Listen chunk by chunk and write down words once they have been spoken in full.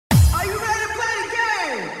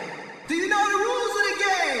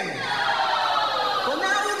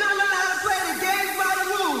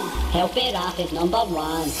Help It Up is number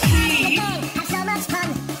one. The gang have so much fun.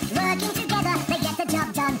 Working together, they get the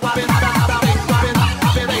job done.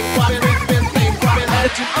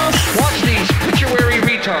 Watch these pituitary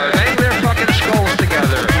retards bang their fucking skulls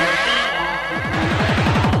together.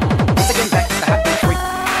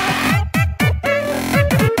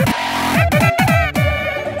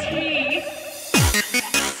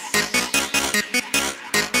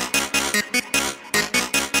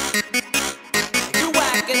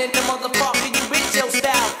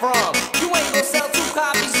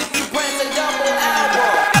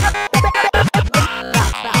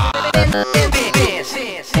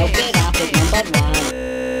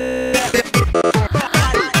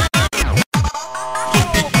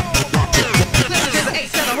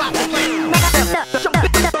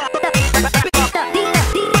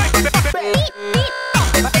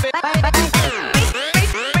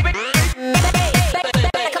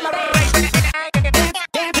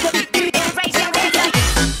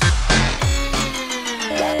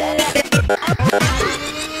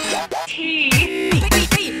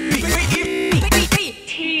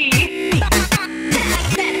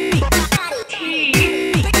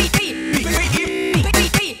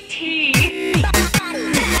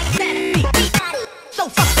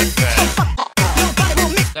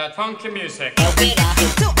 That funky music. Help It Up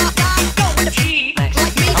is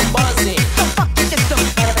I'm buzzing.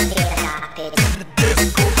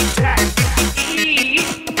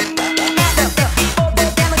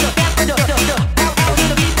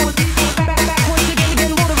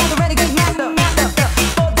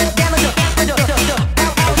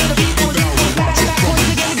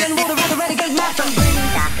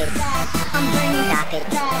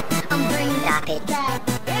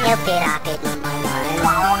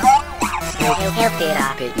 Help It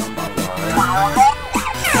Up is number one.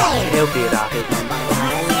 Help It Up is number one. Help It Up is number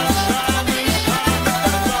one.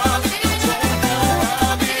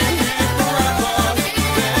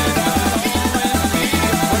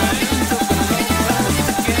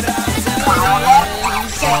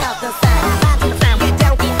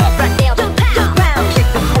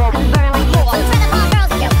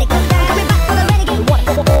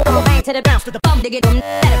 To the bounce, to the bum, to get them,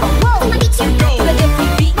 let it go. Whoa, I beat you, go. To the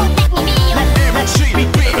different beat, let me be. Let me see me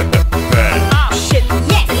be. Oh shit,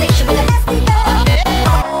 yes, they should be the best we got.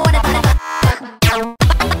 What about it?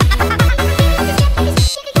 Help It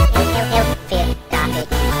Up, help It Up, help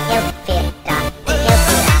It Up, help It Up.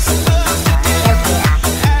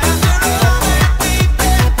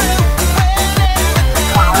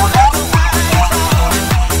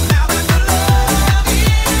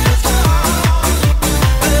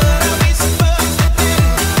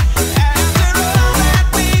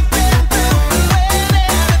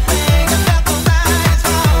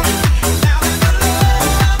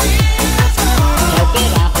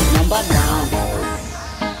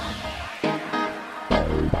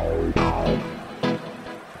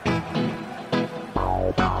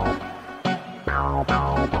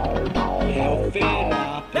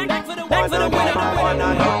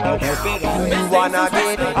 Wanna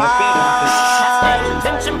get high,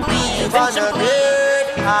 wanna get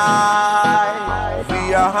high. We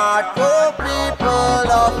are hardcore people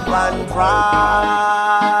of one tribe.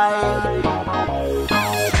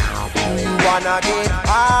 Do you wanna get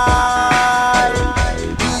high?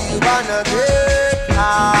 Do you wanna get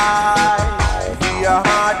high? We are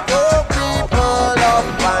hardcore people of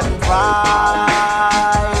one tribe.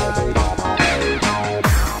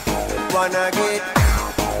 Wanna get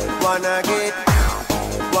wanna get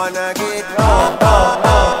wanna get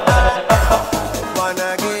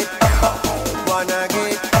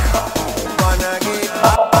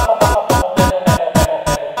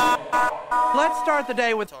Let's start the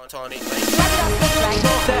day with Tawny.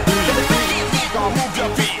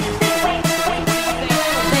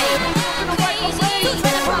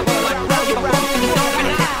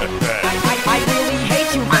 I really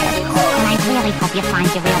hate you, and I really hope you find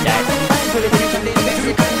your real dad.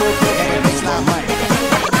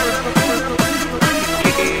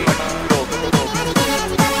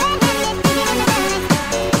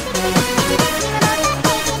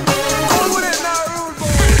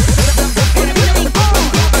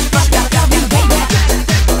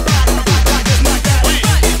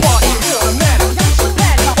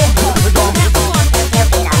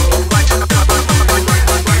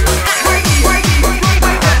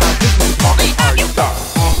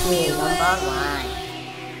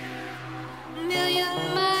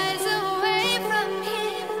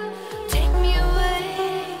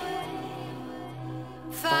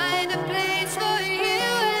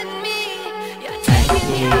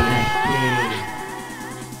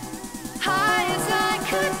 High as I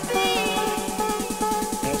could be.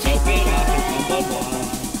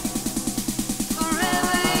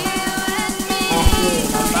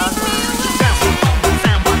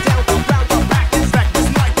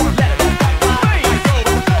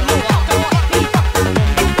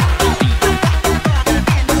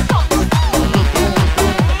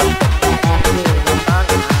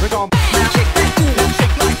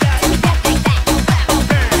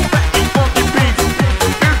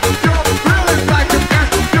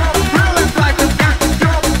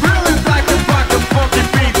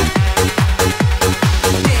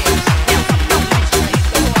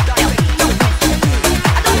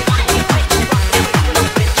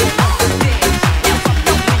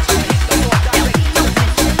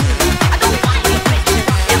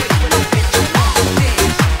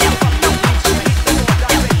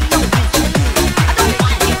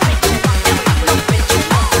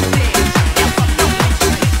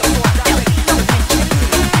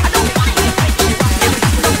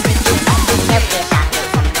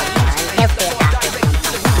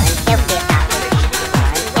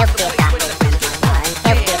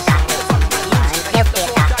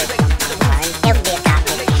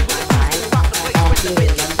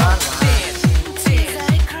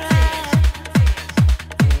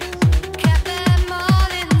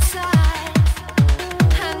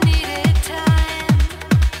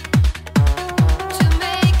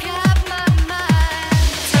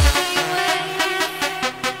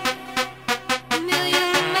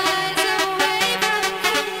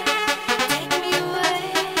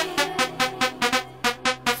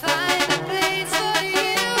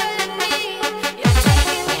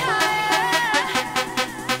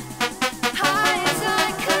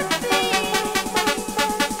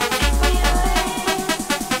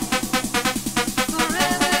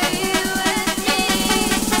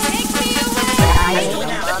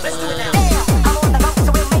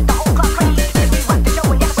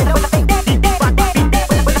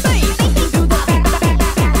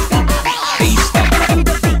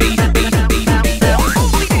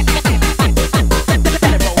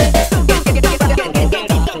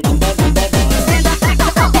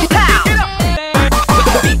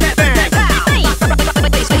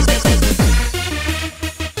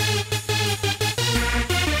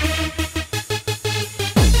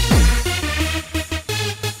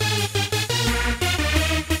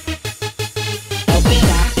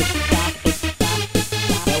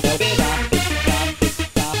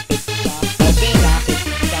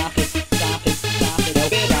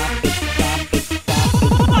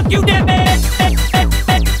 You did it.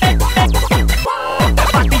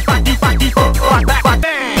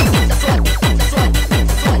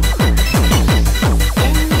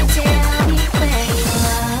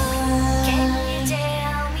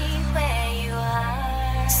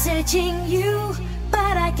 Searching you,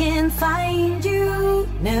 but I can't find you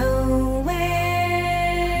nowhere.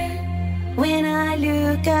 When I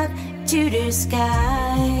look up to the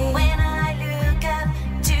sky, when I look up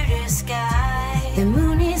to the sky, the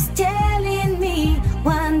moon is telling me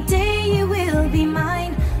one day you will be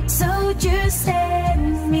mine. So just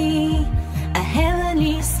send me a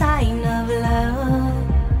heavenly sign of love.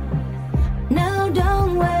 No,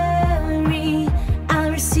 don't worry,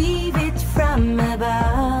 I'll receive it from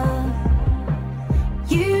above.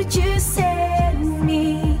 You just send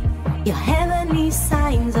me your heavenly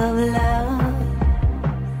signs of love.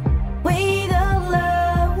 Wait all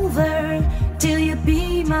over till you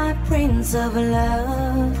be my prince of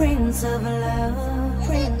love, prince of love,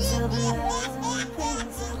 prince of love,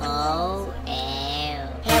 prince of love. Oh, ew.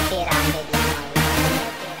 Help it up, baby.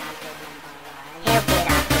 Help it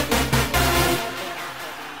up, baby.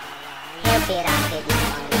 Help it up, baby.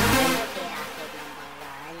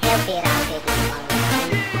 Help it up, baby.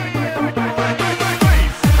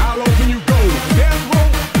 How low can you go? Death row?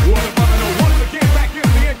 What if I know once again back in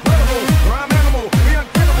the incredible crime animal, the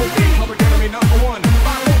uncannibal beat, public enemy #1.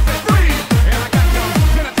 5 volts and free, and I got guns.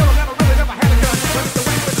 Then I tell them never really never had a gun. But it's the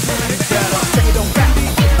way with the pen, I hit that up. Say you don't back.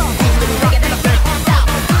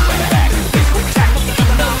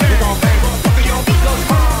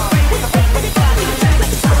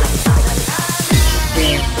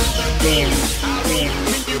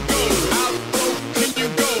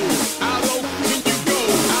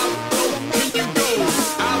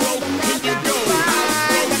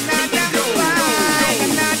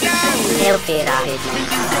 Help it up, baby.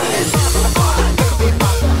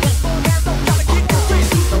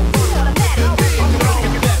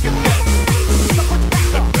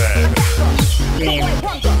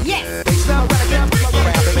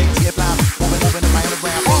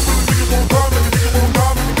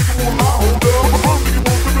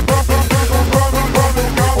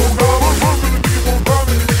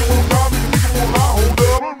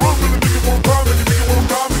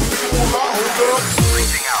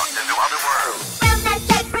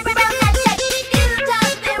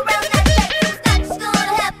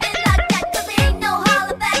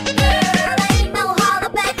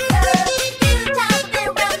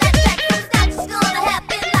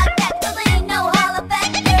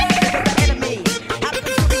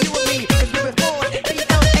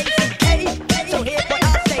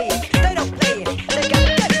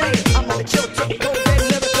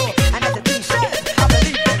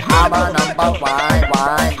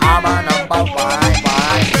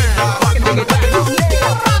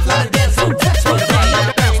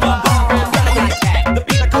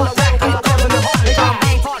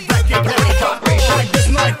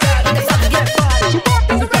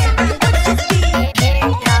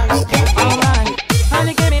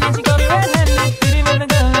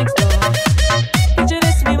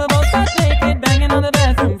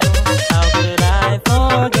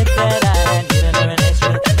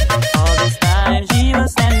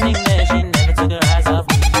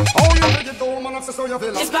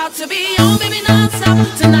 It's about to be on, baby, non-stop.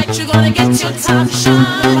 Tonight you're gonna get your time.